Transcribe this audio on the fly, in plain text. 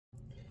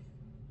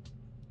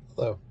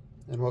Hello,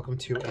 and welcome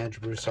to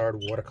Andrew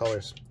Broussard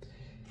Watercolors.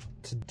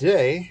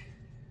 Today,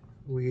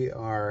 we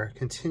are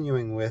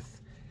continuing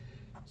with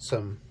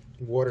some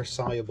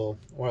water-soluble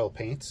oil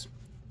paints,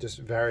 just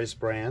various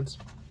brands,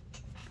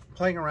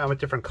 playing around with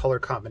different color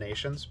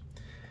combinations,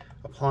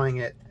 applying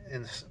it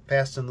in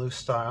fast and loose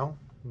style,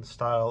 in the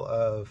style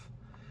of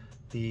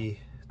the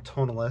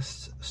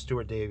Tonalist,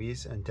 Stuart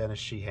Davies, and Dennis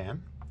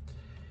Sheehan.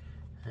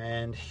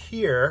 And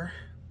here,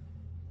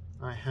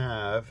 I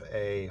have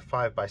a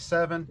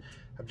 5x7.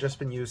 I've just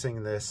been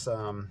using this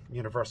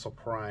universal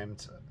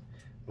primed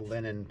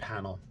linen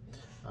panel,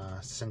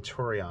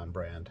 Centurion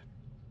brand.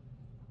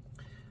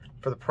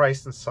 For the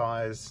price and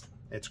size,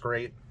 it's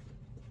great.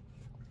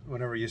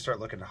 Whenever you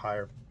start looking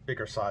at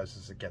bigger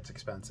sizes, it gets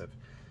expensive.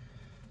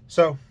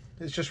 So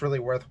it's just really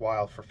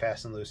worthwhile for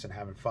fast and loose and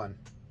having fun.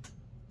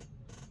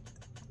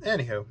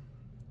 Anywho,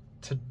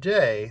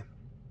 today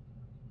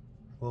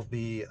will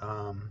be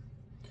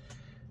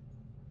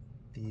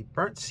the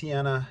burnt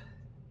sienna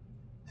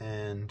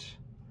and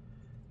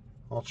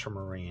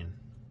ultramarine.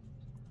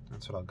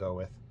 That's what I'll go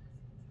with.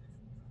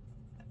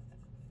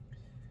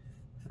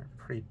 They're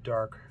pretty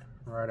dark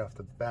right off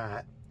the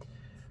bat.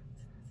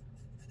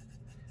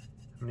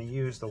 I'm going to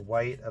use the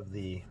white of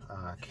the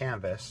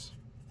canvas.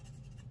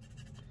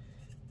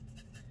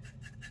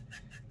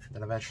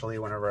 Then eventually,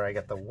 whenever I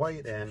get the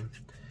white in,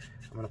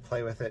 I'm going to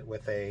play with it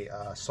with a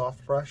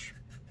soft brush.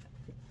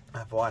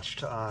 I've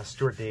watched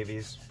Stuart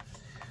Davies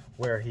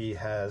where he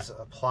has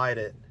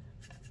applied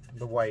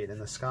the white in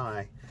the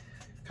sky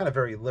kind of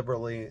very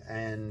liberally,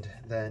 and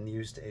then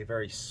used a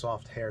very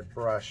soft-haired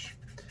brush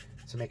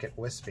to make it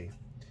wispy.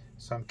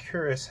 So I'm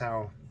curious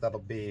how that'll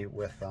be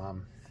with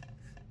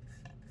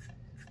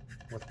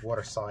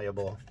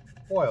water-soluble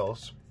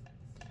oils,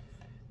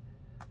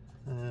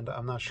 and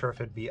I'm not sure if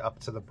it'd be up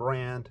to the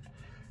brand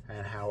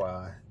and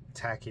how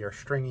tacky or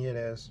stringy it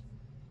is,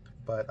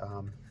 but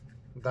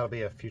that'll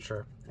be a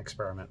future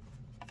experiment.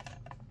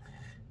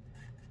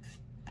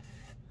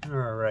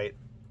 All right.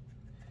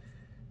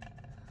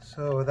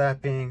 So with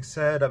that being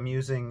said, I'm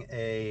using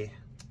this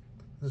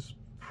is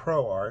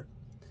Pro Art.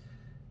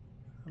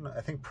 I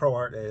think Pro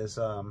Art is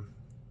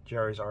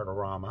Jerry's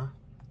Artorama.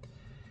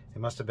 It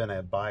must have been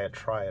a buy it,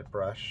 try it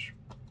brush.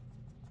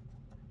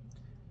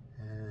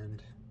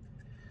 And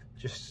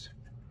just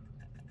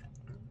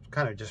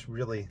kind of just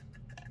really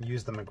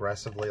use them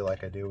aggressively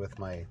like I do with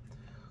my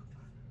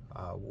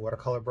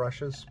watercolor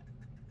brushes.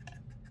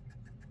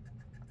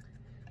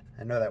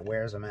 I know that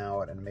wears them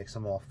out and makes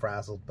them all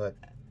frazzled, but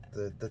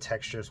the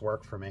textures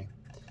work for me.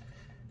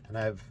 And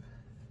I've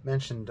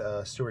mentioned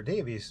Stuart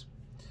Davies,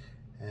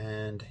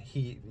 and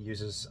he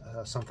uses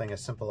something as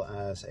simple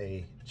as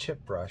a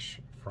chip brush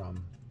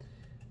from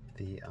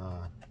the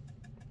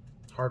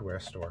hardware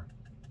store.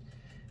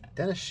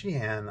 Dennis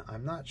Sheehan,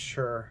 I'm not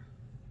sure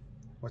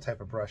what type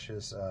of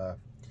brushes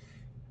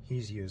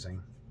he's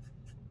using.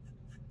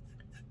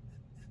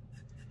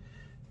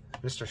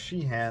 Mr.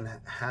 Sheehan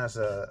has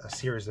a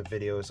series of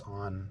videos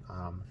on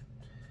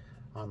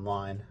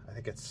online. I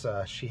think it's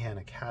Sheehan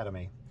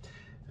Academy,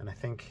 and I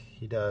think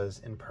he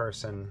does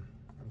in-person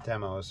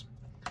demos.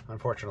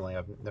 Unfortunately,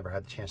 I've never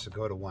had the chance to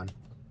go to one.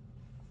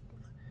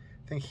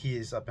 I think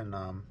he's up in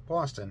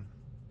Boston,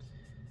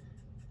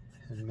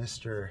 and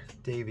Mr.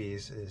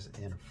 Davies is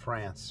in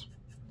France.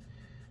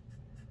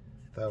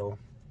 Though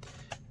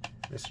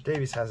Mr.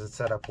 Davies has it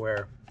set up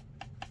where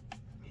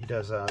he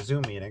does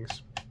Zoom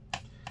meetings.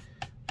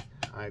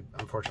 I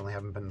unfortunately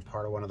haven't been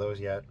part of one of those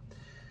yet.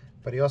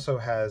 But he also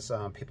has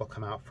people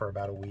come out for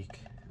about a week,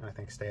 and I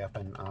think stay up,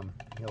 and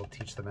he'll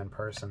teach them in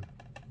person.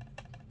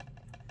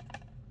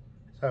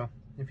 So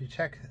if you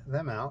check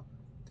them out,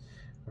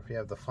 or if you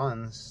have the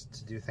funds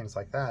to do things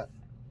like that,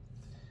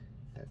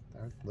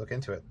 look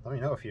into it. Let me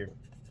know if you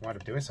wind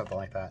up doing something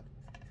like that.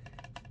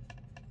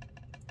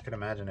 I can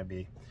imagine it'd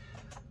be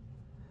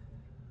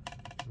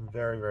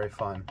very, very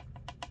fun.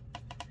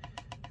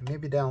 And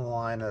maybe down the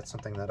line, that's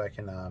something that I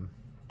can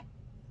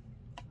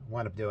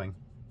wind up doing.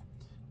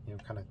 You know,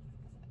 kind of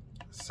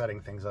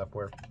setting things up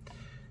where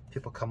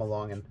people come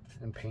along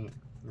and paint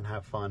and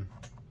have fun.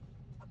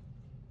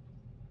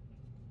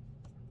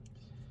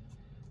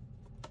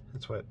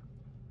 That's what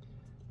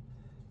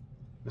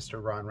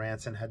Mr. Ron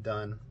Ranson had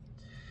done.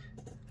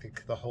 I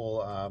think the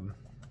whole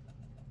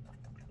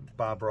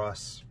Bob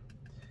Ross,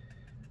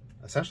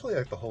 essentially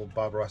like the whole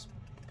Bob Ross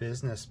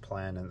business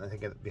plan, and I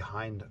think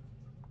behind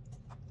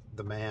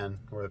the man,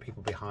 or the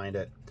people behind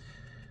it,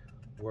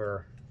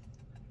 were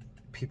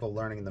people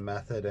learning the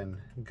method and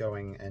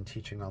going and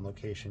teaching on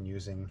location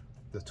using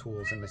the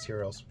tools and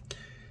materials.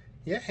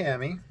 Yeah,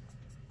 Hammy.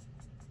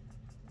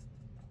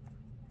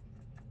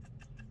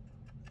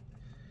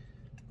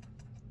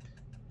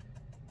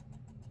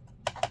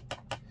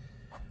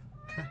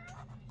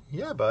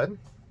 Yeah, bud.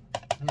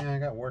 Yeah, I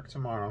got work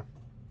tomorrow.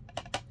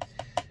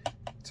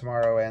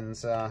 Tomorrow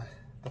ends the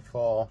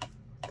fall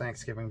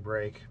Thanksgiving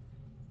break.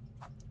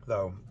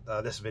 Though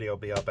this video will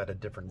be up at a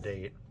different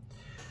date.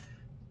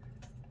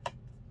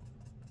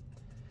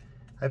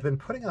 I've been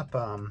putting up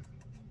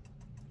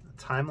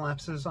time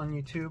lapses on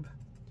YouTube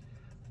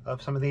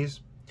of some of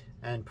these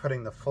and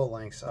putting the full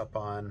lengths up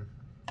on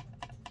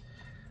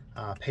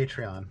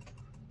Patreon.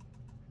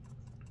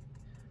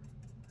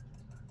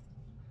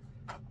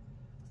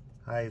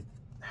 I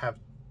have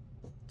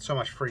so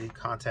much free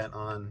content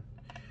on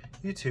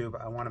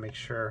YouTube. I want to make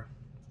sure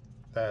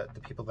that the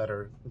people that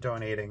are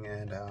donating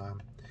and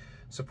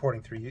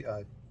supporting through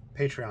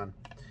Patreon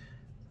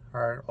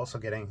are also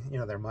getting, you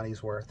know, their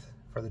money's worth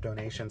for the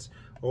donations.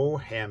 Oh,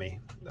 Hammy,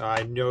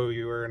 I know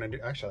you were gonna do.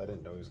 Actually, I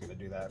didn't know he was gonna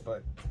do that,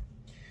 but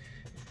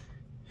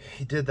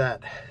he did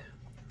that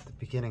at the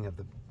beginning of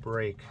the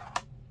break.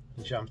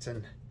 He jumped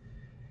in.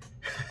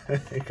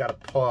 He got a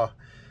paw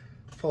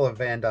full of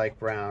Van Dyke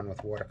brown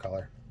with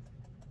watercolor.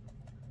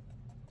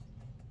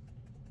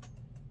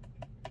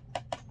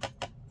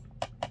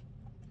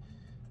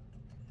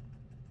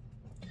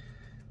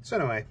 So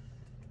anyway,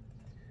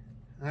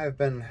 I've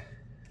been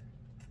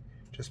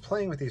just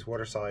playing with these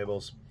water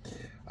solubles,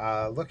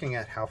 looking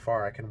at how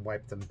far I can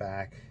wipe them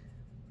back,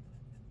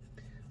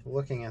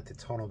 looking at the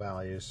tonal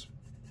values.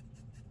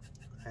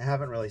 I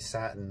haven't really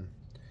sat and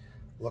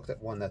looked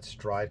at one that's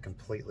dried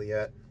completely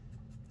yet.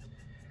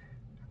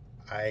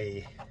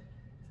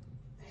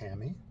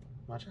 Hammy,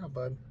 watch out,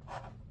 bud.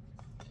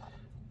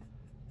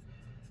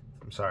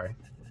 I'm sorry.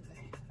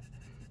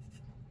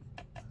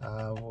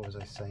 What was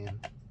I saying?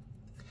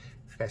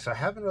 Okay, so I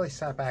haven't really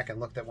sat back and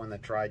looked at one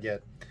that dried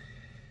yet,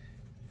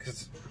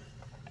 because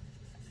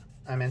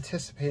I'm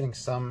anticipating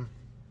some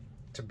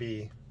to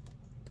be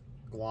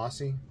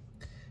glossy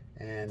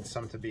and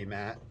some to be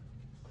matte.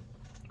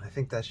 I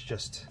think that's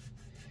just,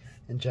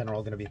 in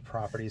general, going to be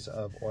properties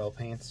of oil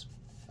paints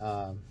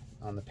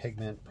on the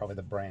pigment, probably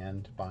the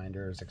brand,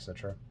 binders,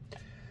 etc.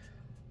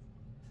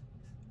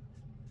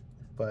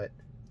 But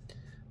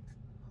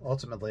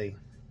ultimately,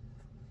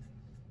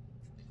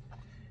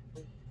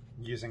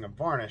 using a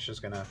varnish is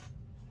going to,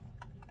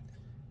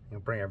 you know,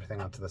 bring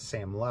everything onto the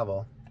same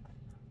level.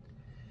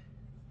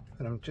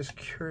 But I'm just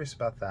curious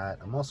about that.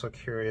 I'm also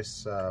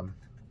curious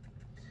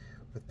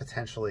with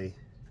potentially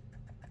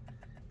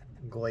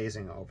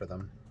glazing over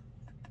them.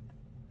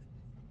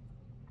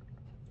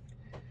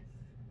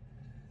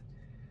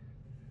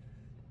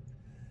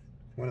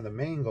 One of the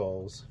main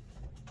goals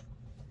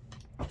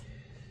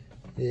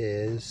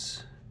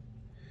is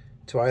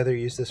to either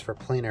use this for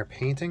plein air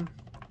painting,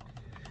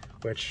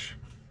 which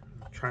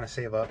I'm trying to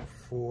save up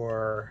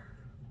for,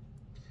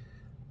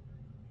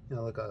 you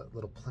know, like a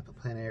little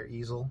plein air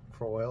easel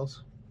for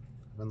oils.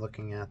 I've been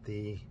looking at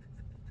the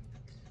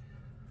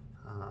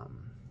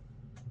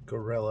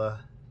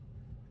Gorilla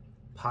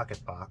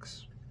Pocket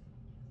Box,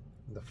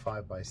 the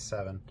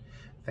 5x7.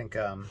 I think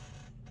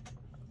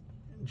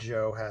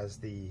Joe has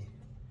the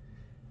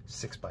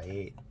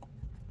 6x8,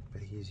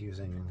 but he's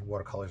using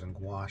watercolors and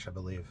gouache, I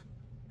believe.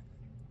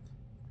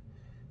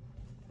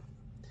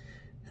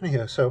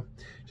 Anyhow, so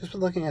just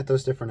been looking at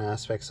those different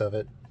aspects of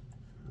it.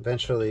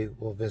 Eventually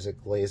we'll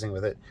visit glazing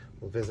with it.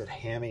 We'll visit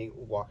Hammy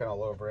walking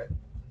all over it.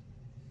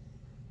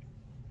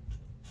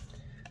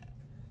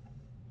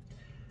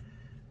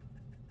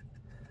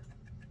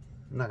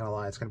 I'm not gonna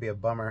lie, it's gonna be a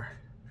bummer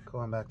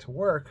going back to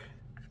work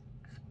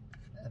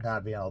and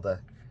not being able to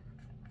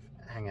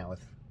hang out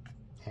with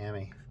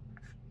Hammy.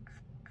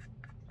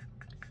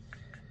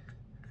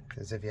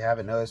 Because if you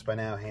haven't noticed by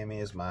now, Hammy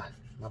is my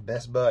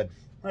best bud.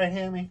 Right,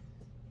 Hammy?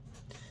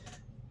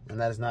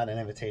 And that is not an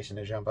invitation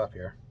to jump up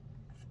here.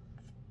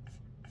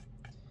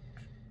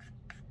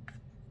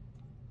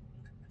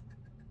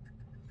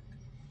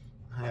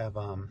 I have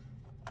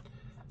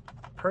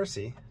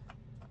Percy,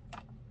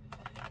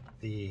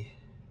 the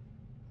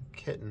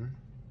kitten.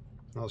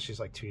 Well,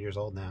 she's like 2 years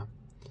old now.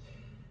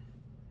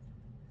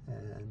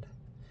 And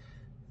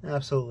I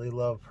absolutely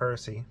love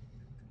Percy.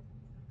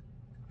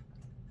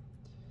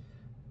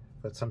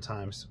 But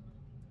sometimes,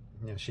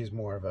 you know, she's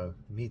more of a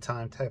me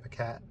time type of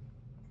cat.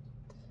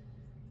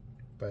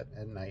 But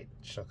at night,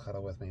 she'll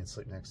cuddle with me and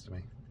sleep next to me.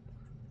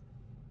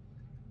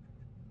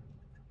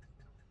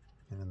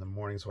 And in the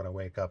mornings when I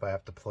wake up, I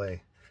have to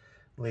play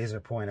laser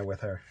pointer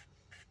with her.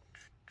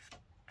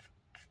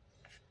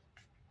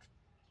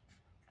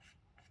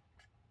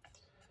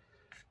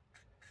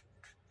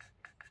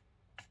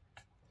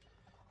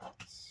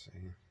 Let's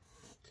see.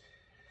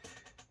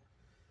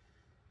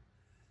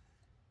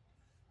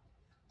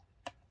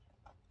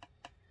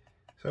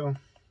 So,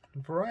 a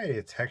variety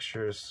of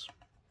textures,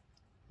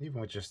 even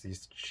with just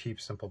these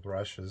cheap, simple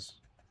brushes.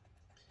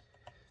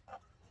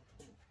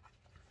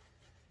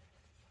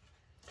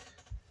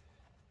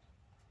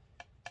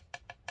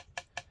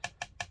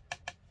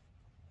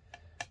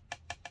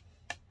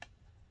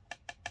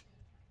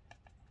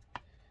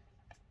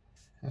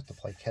 I have to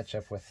play catch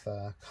up with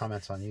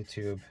comments on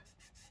YouTube.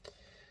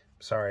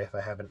 Sorry if I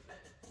haven't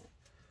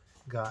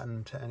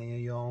gotten to any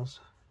of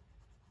y'all's.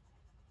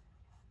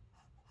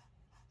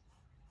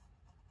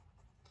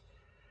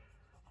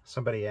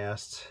 Somebody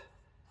asked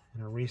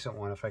in a recent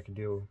one if I could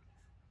do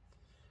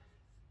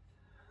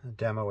a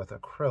demo with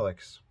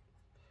acrylics.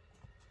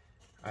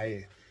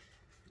 I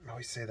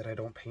always say that I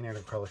don't paint in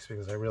acrylics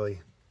because I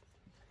really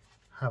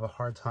have a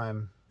hard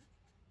time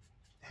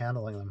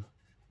handling them.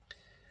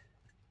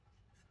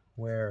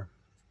 where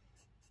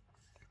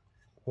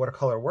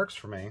watercolor works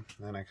for me,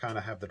 and I kind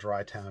of have the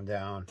dry tone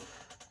down,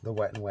 the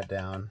wet and wet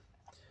down.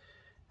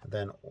 And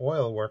then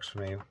oil works for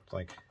me,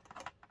 like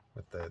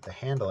with the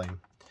handling,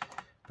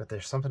 but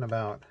there's something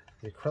about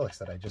the acrylics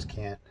that I just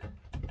can't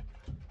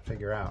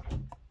figure out.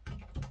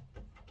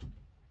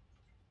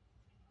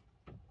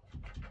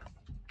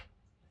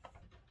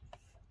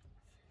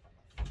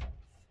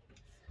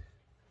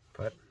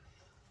 But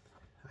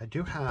I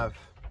do have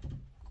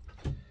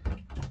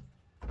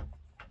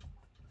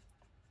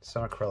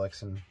some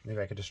acrylics, and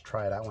maybe I could just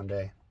try it out one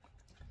day.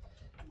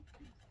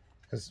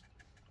 Because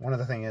one of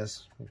the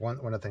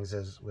things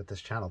is with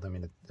this channel, I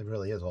mean, it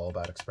really is all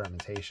about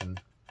experimentation.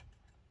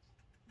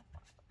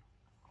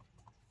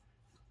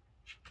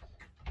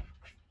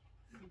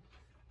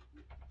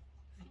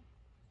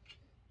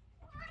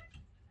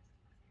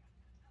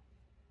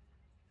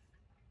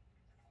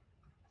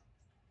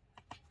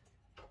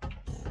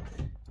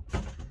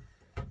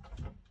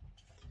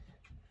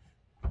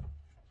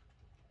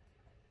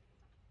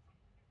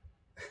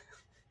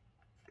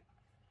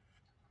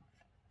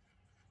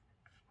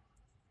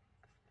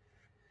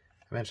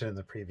 I mentioned in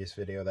the previous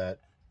video that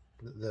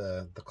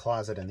the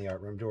closet in the art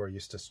room door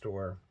used to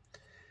store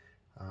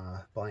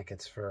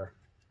blankets for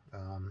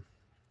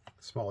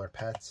smaller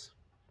pets.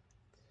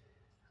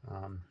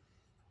 I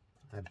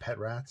had pet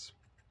rats.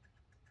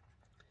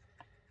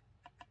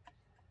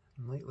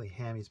 And lately,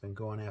 Hammy's been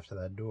going after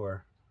that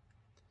door.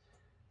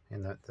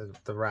 And the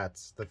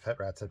pet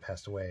rats had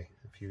passed away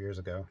a few years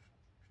ago.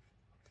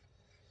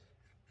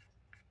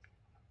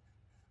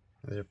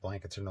 Their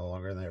blankets are no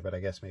longer in there, but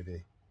I guess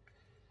maybe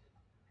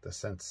the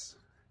scent's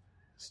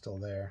still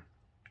there.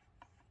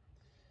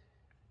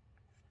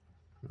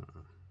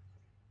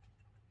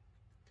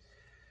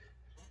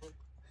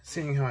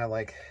 Seeing how I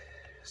like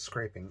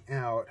scraping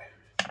out,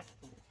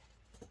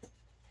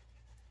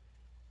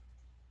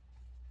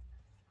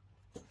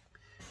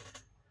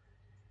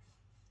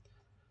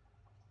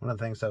 one of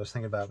the things I was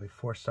thinking about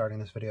before starting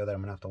this video that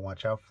I'm gonna have to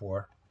watch out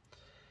for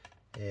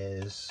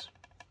is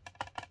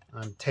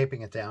I'm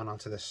taping it down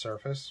onto this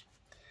surface.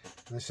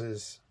 This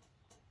is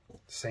the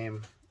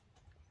same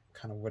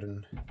kind of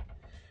wooden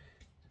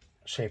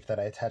shape that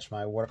I attached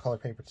my watercolor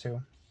paper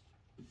to,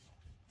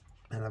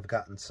 and I've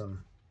gotten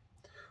some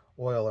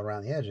oil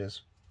around the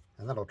edges,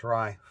 and that'll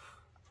dry.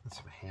 That's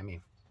some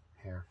hammy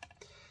hair,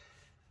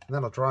 and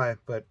that'll dry.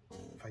 But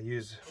if I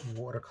use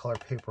watercolor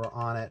paper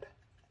on it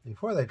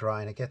before they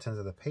dry and it gets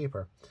into the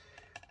paper,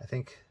 I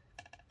think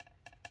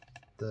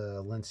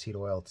the linseed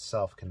oil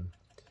itself can,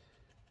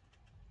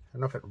 I don't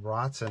know if it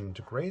rots and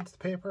degrades the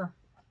paper.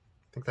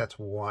 I think that's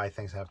why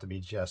things have to be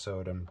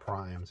gessoed and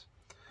primed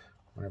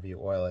whenever you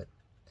oil it.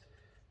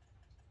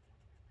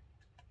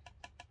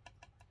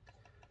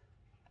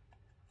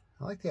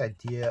 I like the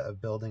idea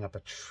of building up a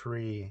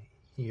tree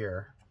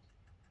here,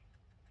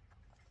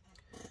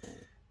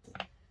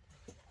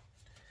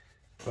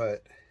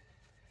 but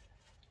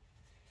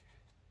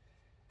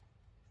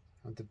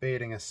I'm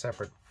debating a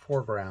separate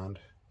foreground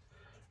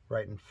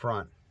right in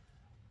front.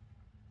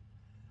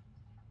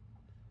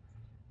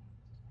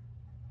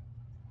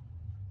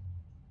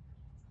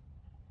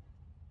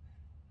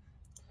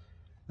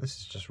 This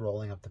is just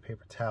rolling up the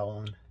paper towel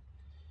and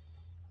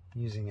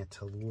using it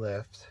to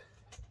lift.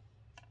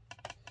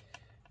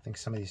 I think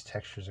some of these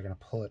textures are going to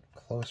pull it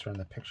closer in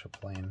the picture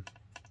plane.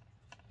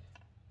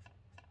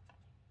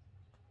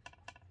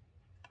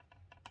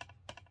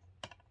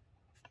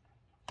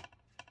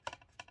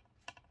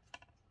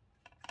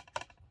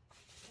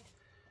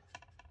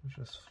 Which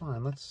is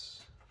fine.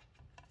 Let's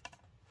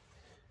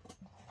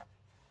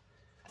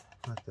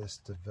let this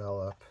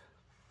develop.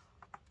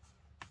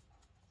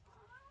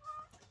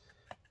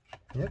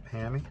 Yep,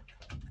 Hammy.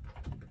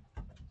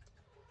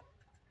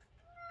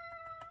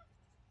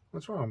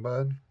 What's wrong,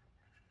 bud?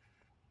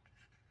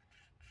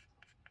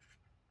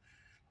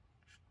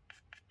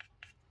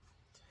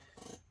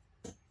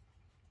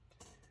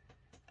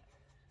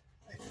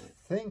 I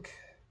think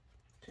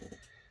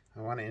I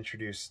want to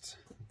introduce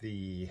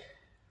the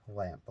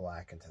lamp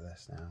black into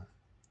this now.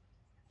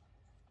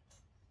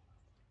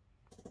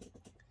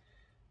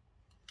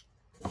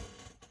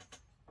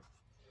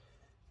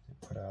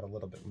 Put out a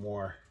little bit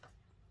more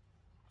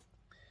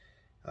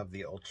of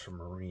the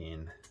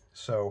ultramarine.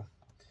 So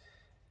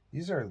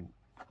these are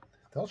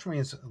the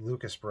ultramarine's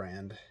Lucas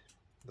brand.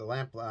 The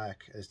lamp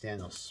black is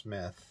Daniel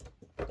Smith.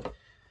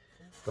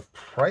 The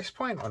price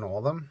point on all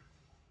of them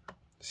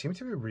seem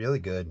to be really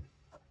good,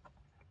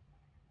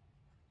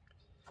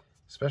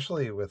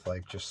 especially with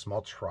like just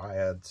small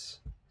triads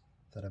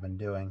that I've been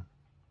doing.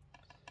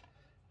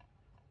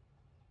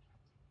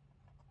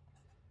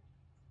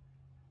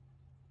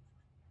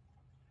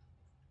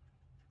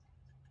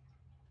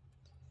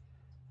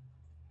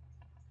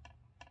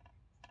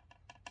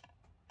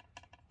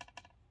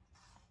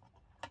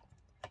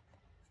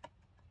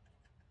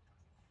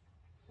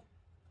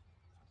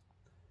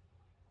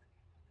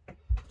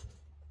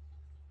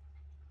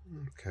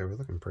 Okay, we're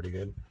looking pretty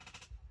good.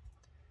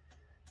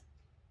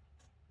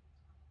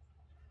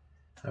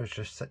 I was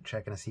just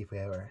checking to see if we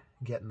were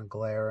getting the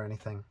glare or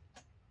anything.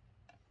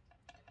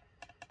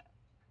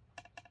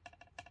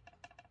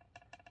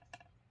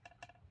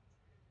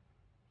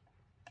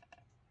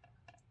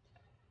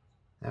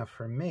 Now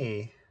for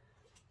me,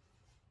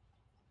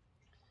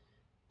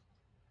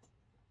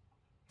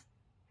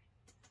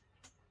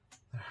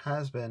 there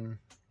has been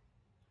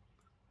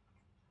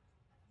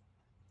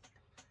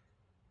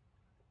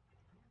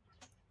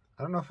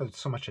I don't know if it's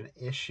so much an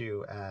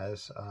issue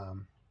as a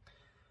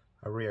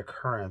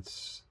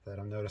reoccurrence that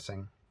I'm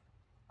noticing,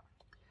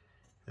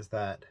 is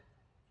that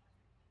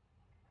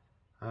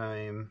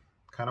I'm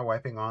kind of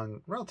wiping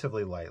on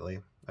relatively lightly,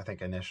 I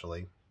think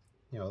initially,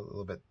 you know, a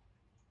little bit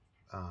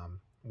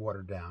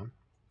watered down,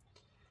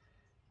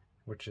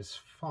 which is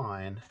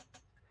fine.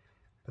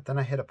 But then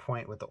I hit a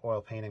point with the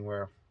oil painting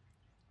where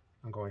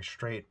I'm going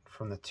straight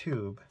from the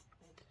tube,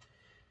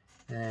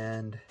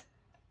 and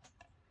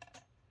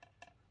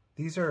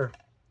these are,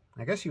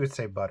 I guess you would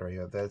say, buttery.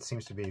 That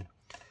seems to be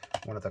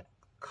one of the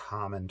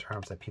common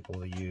terms that people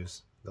will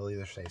use. They'll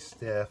either say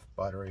stiff,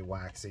 buttery,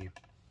 waxy.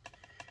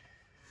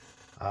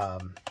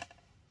 But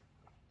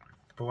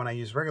when I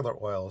use regular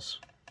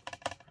oils,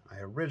 I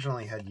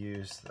originally had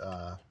used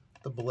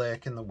the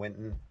Blick and the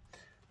Winton,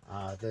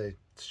 the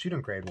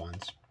student grade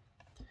ones.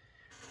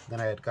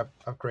 Then I had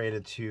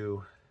upgraded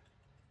to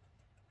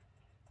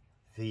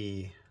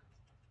the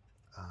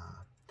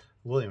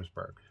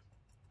Williamsburg,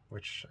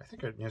 which I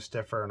think are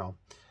stiffer, and I'll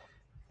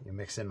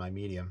mix in my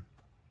medium.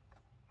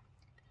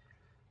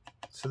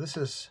 So this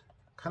is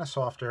kind of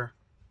softer.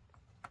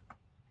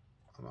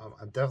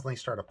 I've definitely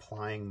start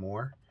applying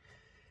more,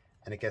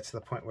 and it gets to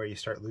the point where you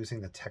start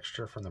losing the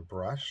texture from the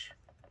brush.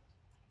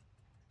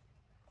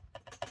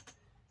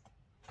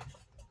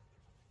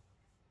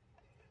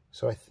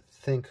 So I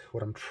think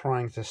what I'm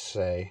trying to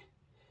say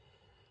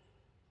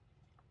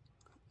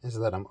is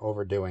that I'm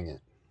overdoing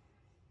it.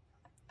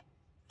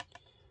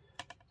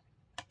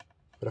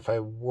 But if I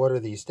water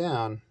these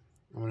down,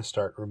 I'm going to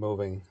start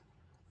removing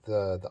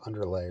the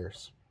under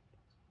layers.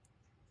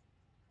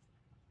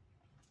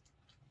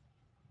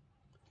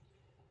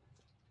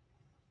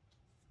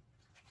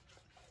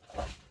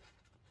 I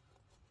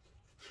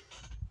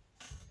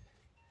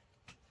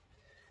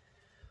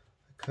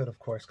could, of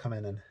course, come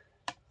in and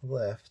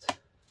lift.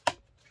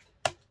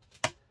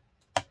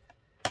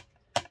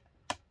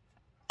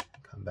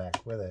 Come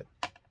back with it.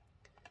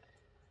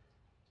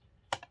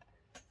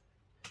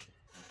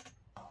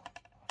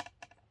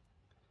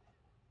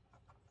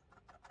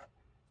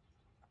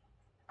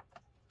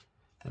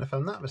 And if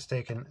I'm not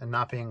mistaken, and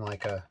not being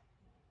like I'm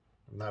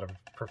not a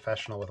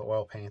professional with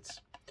oil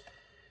paints,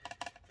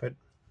 but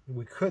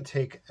we could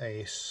take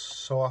a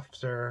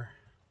softer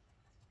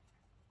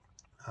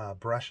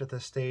brush at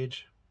this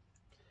stage,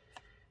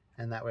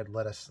 and that would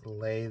let us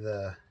lay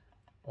the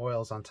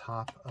oils on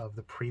top of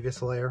the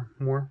previous layer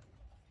more.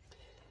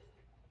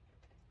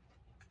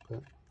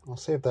 But I'll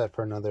save that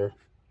for another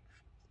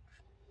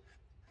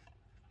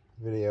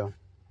video.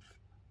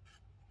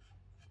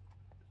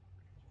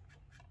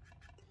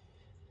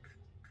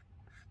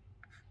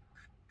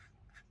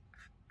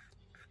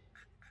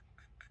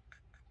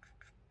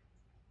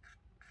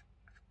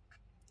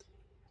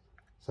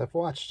 So I've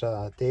watched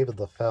David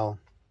LaFell,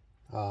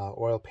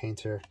 oil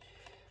painter,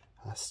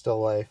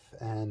 still life,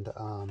 and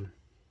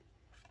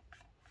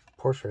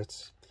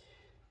portraits,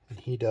 and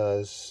he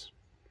does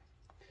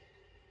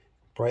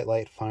Bright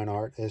Light Fine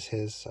Art is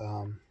his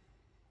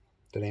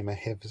the name of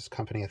his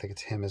company. I think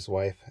it's him, his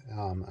wife,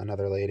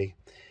 another lady,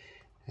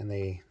 and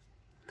they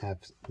have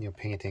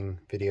painting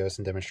videos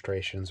and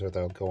demonstrations, or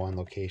they'll go on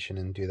location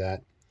and do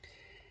that.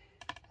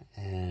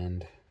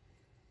 And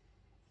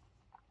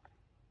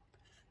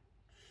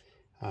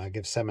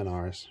give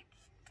seminars.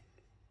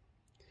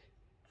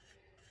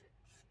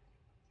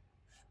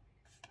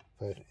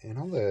 But in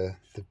all the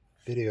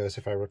videos,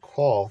 if I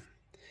recall,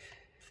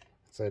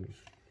 so I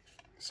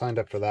signed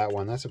up for that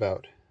one. That's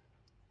about,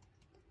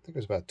 I think it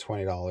was about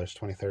 $20,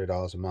 $20,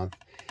 $30 a month.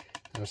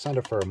 And I signed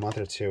up for a month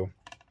or two.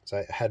 So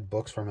I had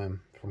books from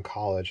him from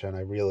college, and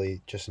I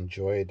really just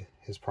enjoyed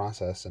his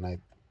process, and I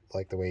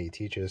like the way he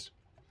teaches.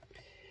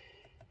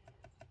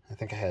 I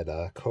think I had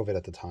COVID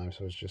at the time,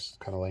 so I was just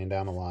kind of laying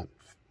down a lot.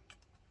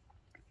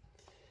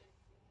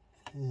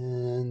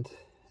 And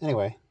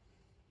anyway,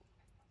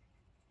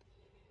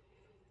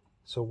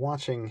 so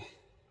watching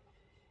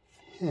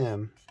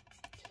him,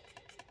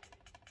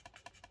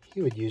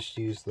 he would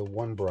use the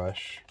one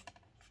brush.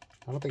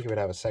 I don't think he would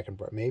have a second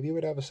brush. Maybe he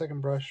would have a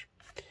second brush.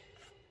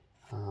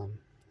 And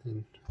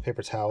a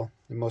paper towel.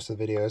 In most of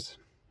the videos,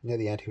 near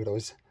the end, he would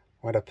always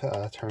wind up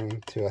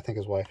turning to, I think,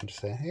 his wife and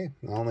just say, "Hey,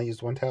 I only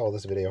used one towel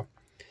this video."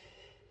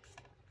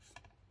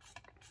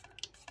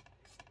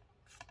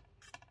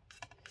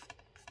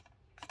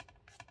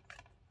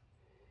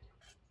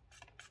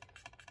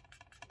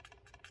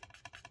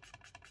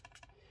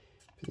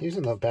 Been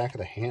using the back of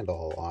the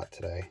handle a lot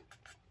today,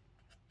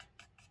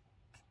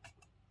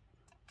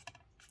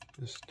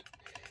 just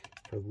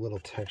for little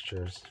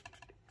textures.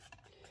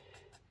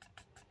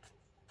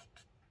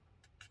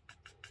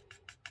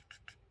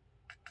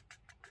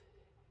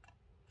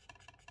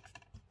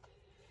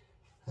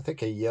 I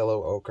think a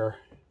yellow ochre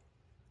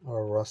or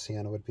a raw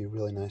sienna would be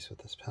really nice with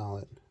this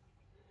palette.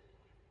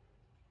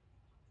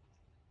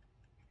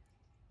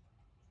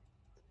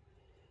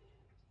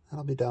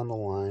 That'll be down the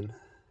line.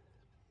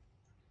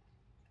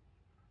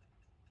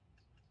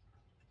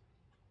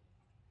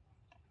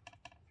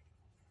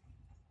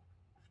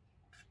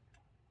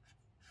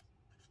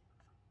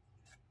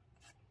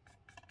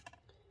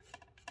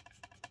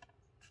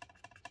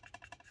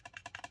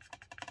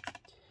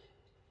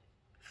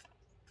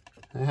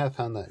 I have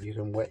found that you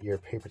can wet your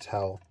paper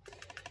towel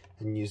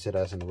and use it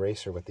as an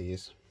eraser with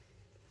these.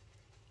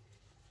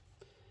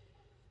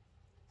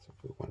 So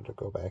if we wanted to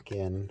go back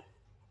in,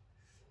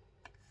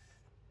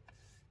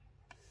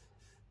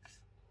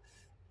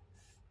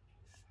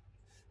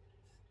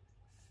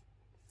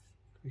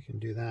 we can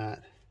do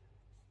that.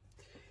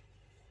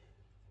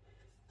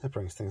 That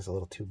brings things a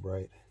little too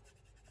bright.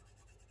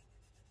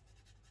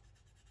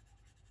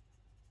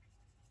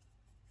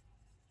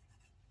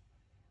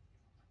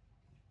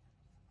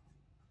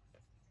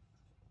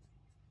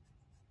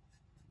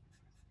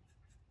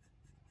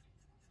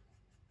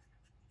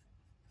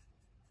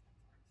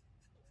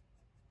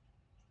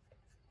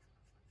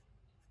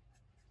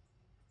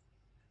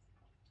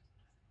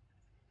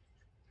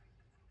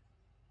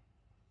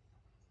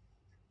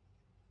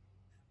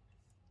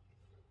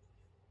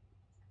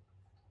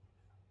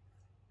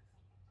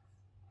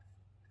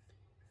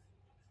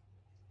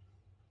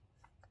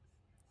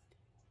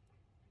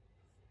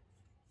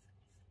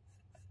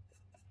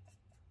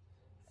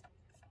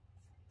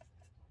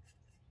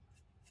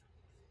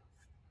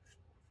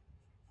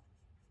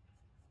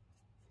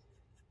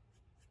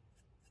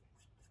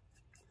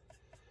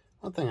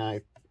 One thing I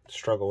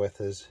struggle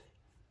with is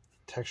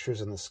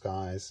textures in the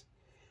skies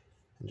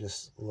and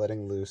just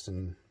letting loose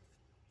and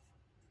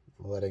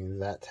letting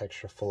that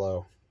texture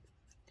flow.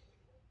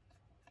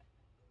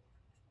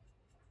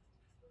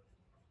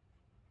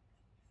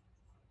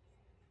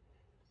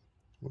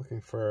 Looking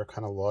for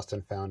kind of lost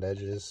and found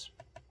edges.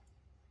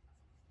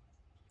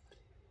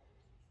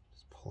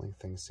 Just pulling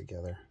things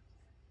together.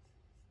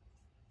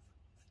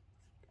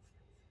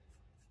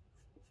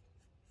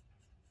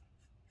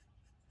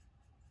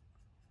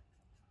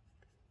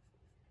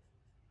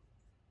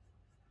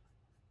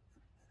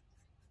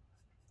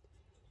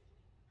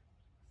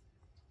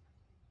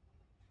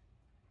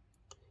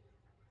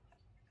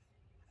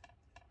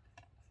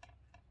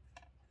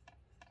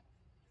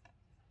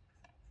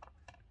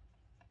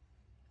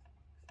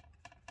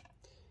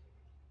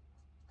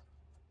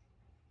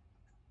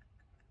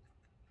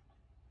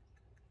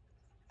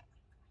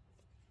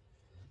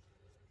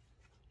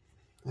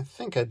 I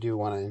think I do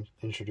want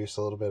to introduce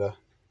a little bit of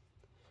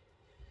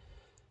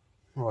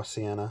raw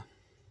sienna.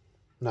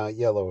 No,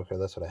 yellow ochre,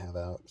 that's what I have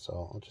out,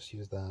 so I'll just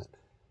use that.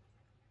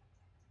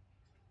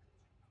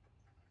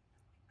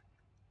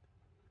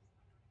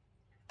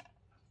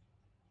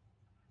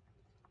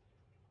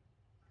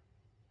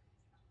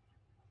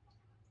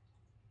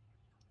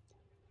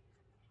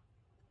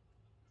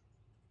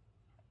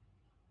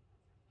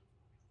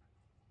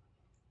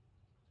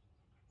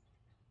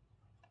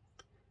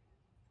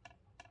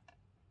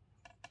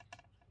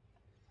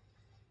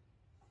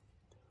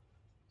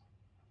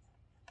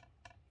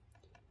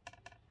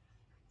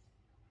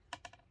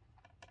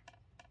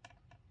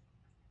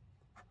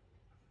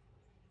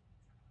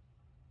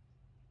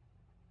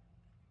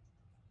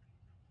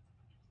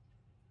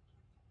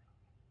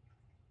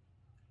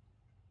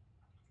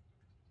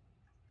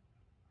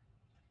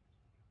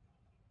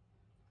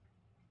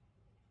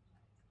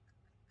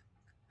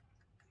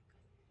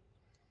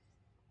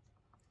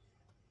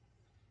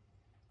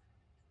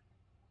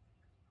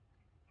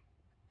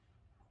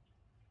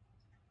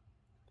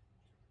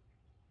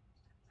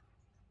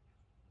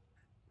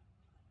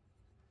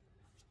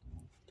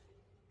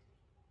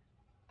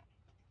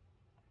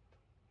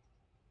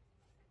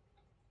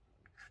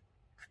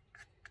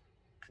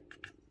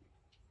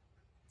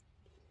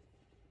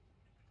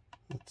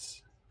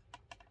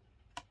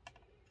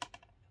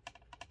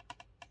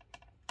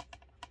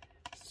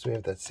 So we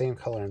have that same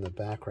color in the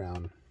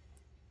background,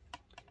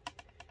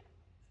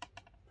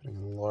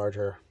 putting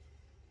larger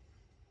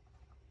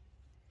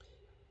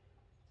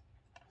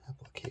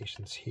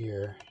applications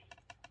here.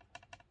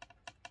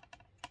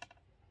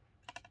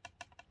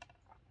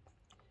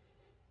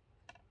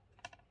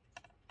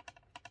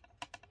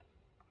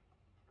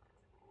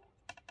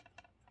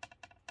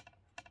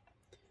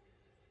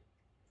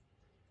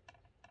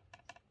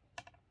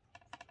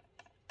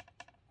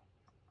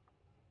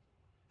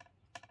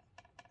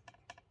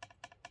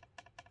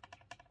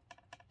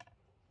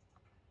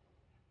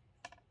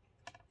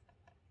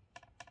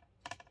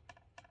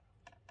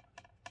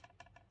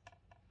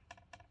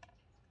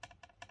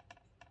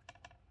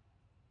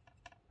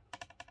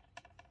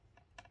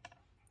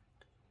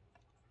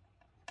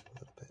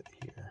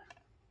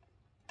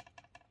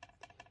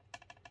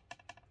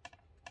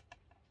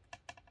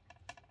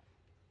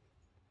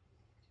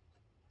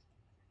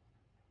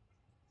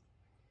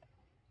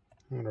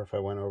 I wonder if I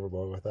went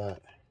overboard with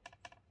that.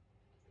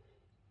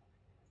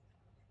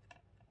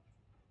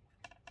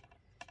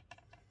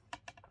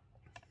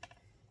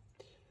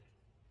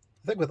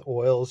 I think with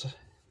oils,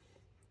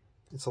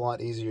 it's a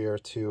lot easier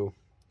to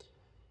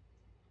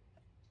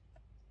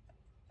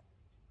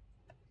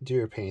do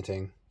your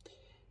painting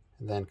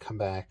and then come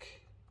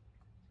back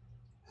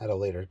at a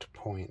later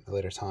point, a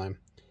later time,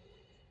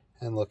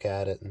 and look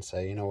at it and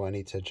say, you know what, I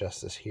need to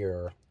adjust this here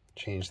or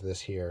change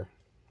this here.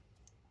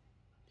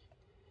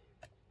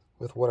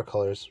 With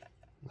watercolors,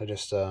 I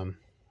just I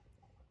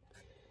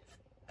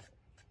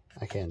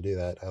can't do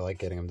that. I like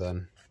getting them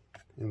done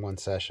in one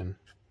session.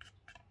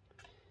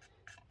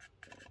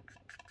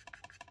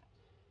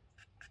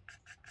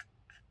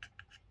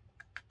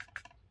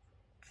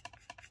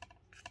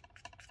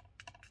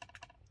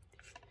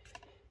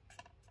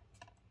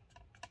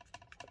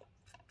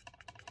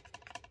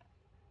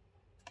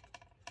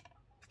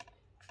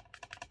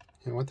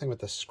 And one thing with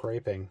the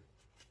scraping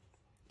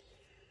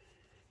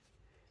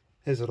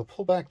is it'll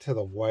pull back to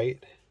the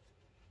white,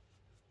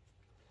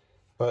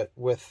 but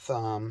with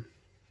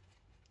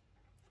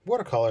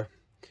watercolor,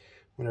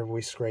 whenever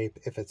we scrape,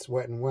 if it's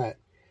wet and wet,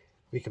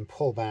 we can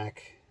pull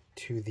back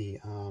to the,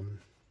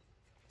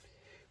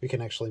 we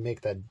can actually make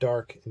that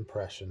dark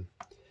impression.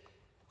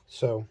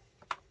 So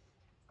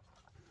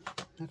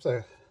I have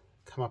to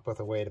come up with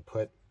a way to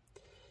put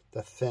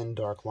the thin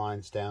dark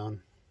lines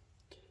down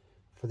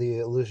for the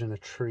illusion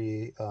of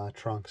tree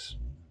trunks,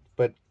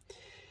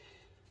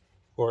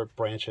 or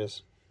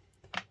branches.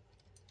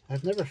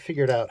 I've never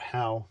figured out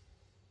how.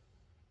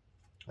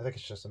 I think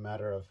it's just a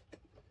matter of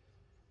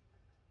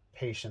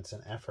patience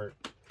and effort.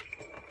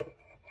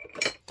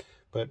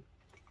 But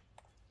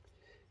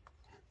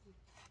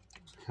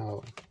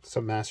how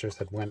some masters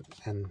had went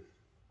and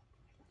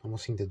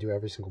almost seemed to do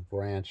every single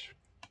branch.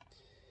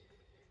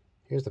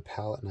 Here's the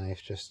palette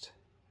knife, just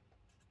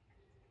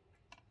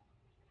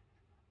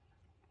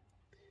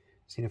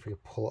seeing if we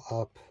could pull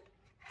up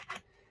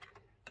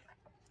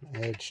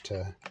an edge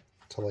to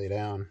lay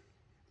down.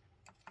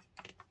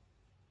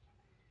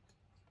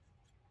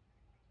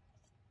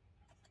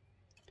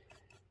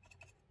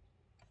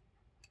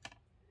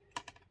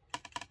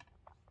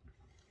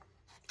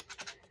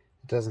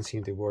 It doesn't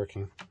seem to be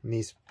working. And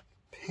these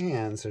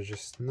pans are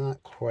just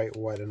not quite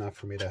wide enough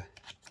for me to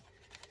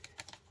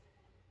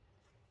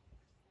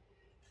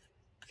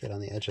get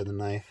on the edge of the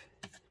knife.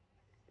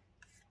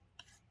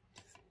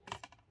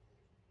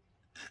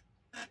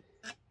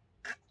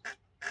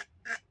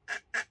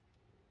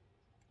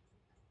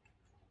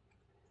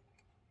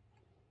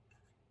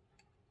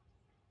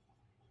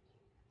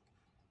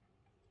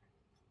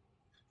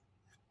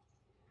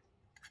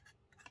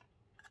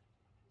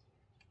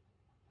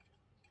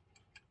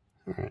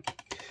 All right,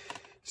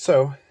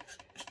 so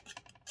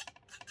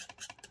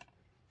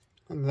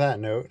on that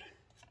note,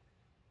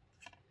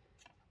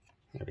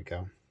 there we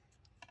go.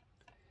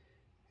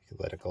 You can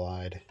let it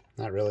glide.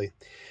 Not really.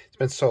 It's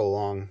been so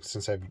long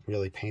since I've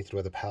really painted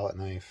with a palette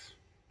knife.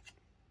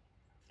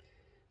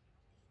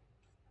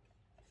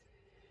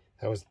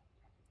 That was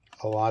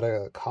a lot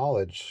of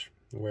college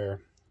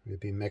where we'd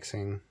be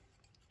mixing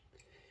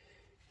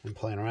and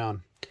playing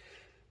around.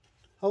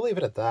 I'll leave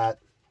it at that.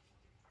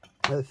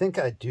 I think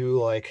I do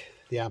like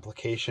the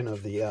application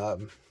of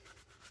the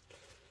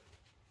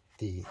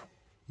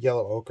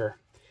yellow ochre.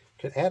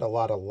 Could add a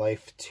lot of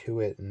life to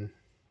it and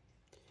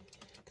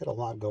get a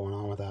lot going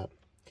on with that.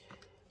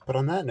 But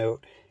on that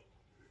note,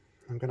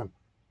 I'm gonna,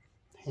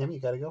 Ham, you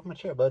gotta get off my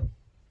chair, bud,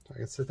 so I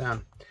can sit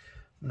down.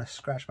 I'm gonna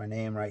scratch my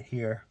name right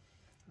here.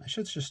 I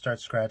should just start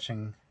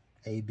scratching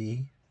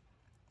AB.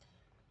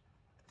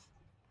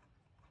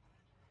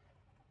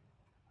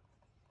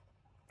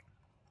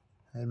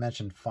 I had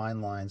mentioned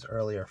fine lines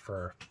earlier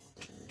for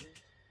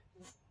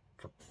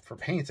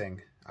painting.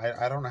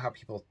 I don't know how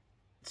people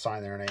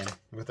sign their name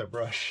with a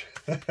brush.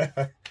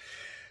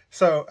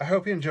 So I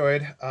hope you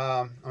enjoyed.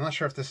 I'm not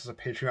sure if this is a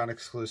Patreon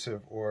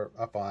exclusive or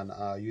up on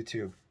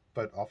YouTube,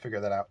 but I'll figure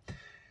that out.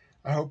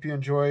 I hope you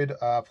enjoyed.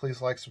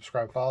 Please like,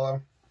 subscribe,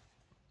 follow.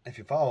 If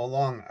you follow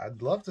along,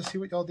 I'd love to see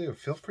what y'all do.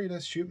 Feel free to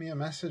shoot me a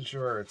message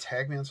or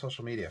tag me on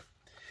social media.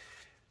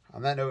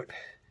 On that note,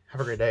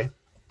 have a great day.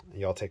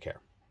 Y'all take care.